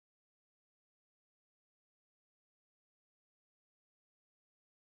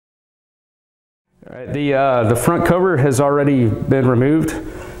All right, the front cover has already been removed.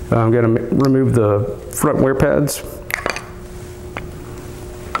 I'm going to remove the front wear pads.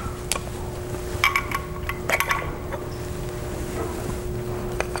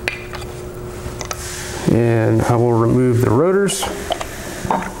 And I will remove the rotors.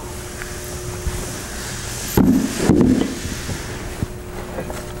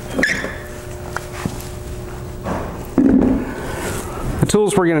 The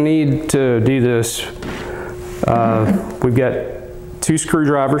tools we're going to need to do this, we've got 2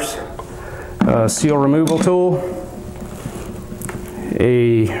 screwdrivers, a seal removal tool,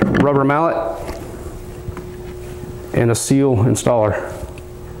 a rubber mallet, and a seal installer.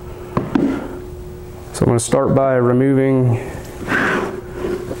 So I'm going to start by removing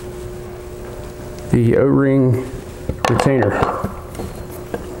the O-ring retainer.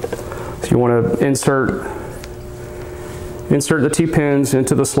 So you want to insert the 2 pins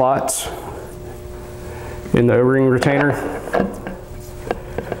into the slots in the O-ring retainer.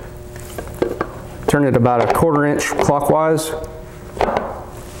 Turn it about a 1/4 inch clockwise,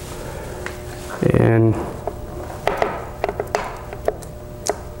 and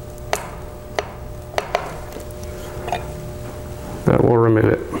that will remove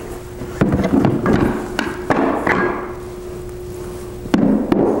it.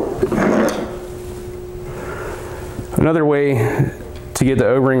 Another way to get the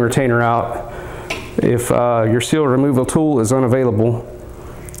O-ring retainer out, if your seal removal tool is unavailable,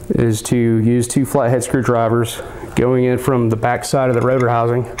 is to use 2 flathead screwdrivers going in from the back side of the rotor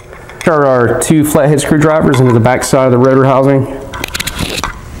housing. There are 2 flathead screwdrivers into the back side of the rotor housing,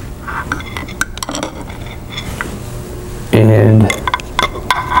 and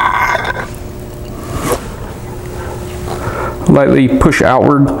lightly push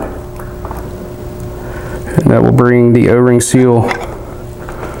outward, and that will bring the O-ring seal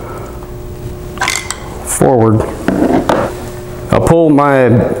forward. I'll pull my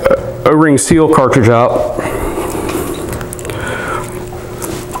O-ring seal cartridge out.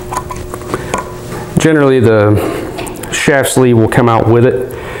 Generally the shaft sleeve will come out with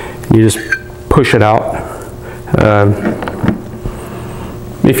it. You just push it out.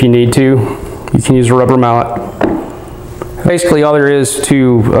 If you need to, you can use a rubber mallet. Basically all there is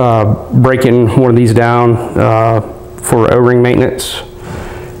to breaking one of these down for O-ring maintenance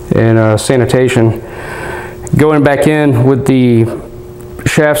and sanitation. Going back in with the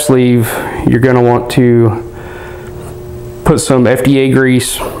shaft sleeve, you're going to want to put some FDA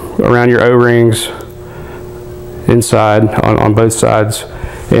grease around your O-rings inside on both sides,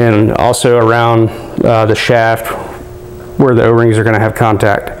 and also around the shaft where the O-rings are going to have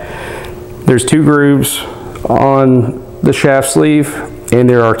contact. There's 2 grooves on the shaft sleeve, and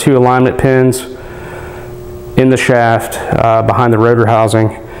there are 2 alignment pins in the shaft behind the rotor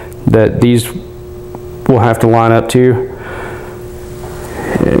housing that these will have to line up to.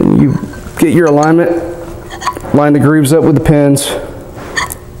 And you get your alignment, line the grooves up with the pins,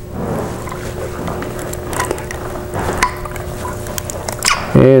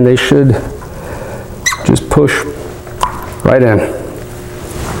 and they should just push right in.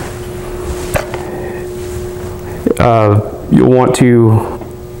 You'll want to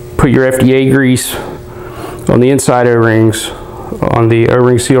put your FDA grease on the inside O-rings, on the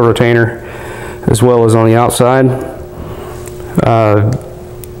O-ring seal retainer, as well as on the outside.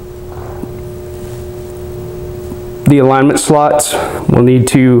 The alignment slots will need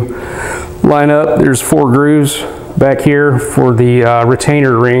to line up. There's 4 grooves back here for the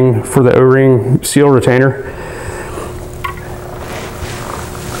retainer ring for the O-ring seal retainer.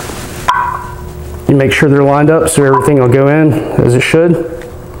 You make sure they're lined up so everything will go in as it should.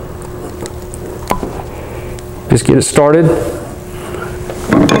 Just get it started.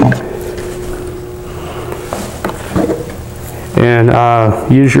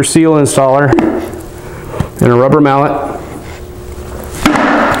 And use your seal installer and a rubber mallet.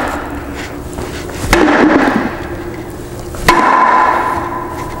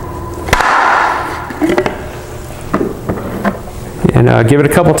 And give it a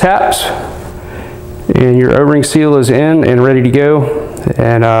couple taps, and your O-ring seal is in and ready to go,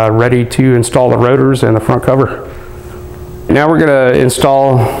 and ready to install the rotors and the front cover. Now we're going to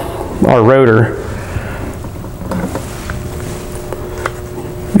install our rotor.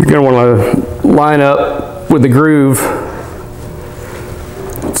 You're going to want to line up with the groove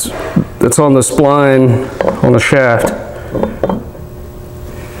that's on the spline on the shaft.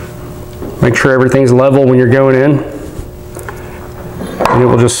 Make sure everything's level when you're going in, and it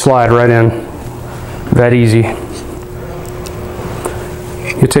will just slide right in. That easy.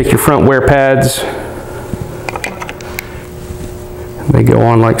 You take your front wear pads, they go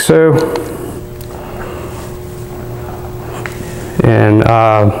on like so. and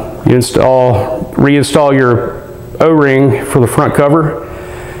you reinstall your O-ring for the front cover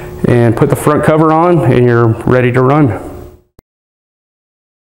and put the front cover on, and you're ready to run.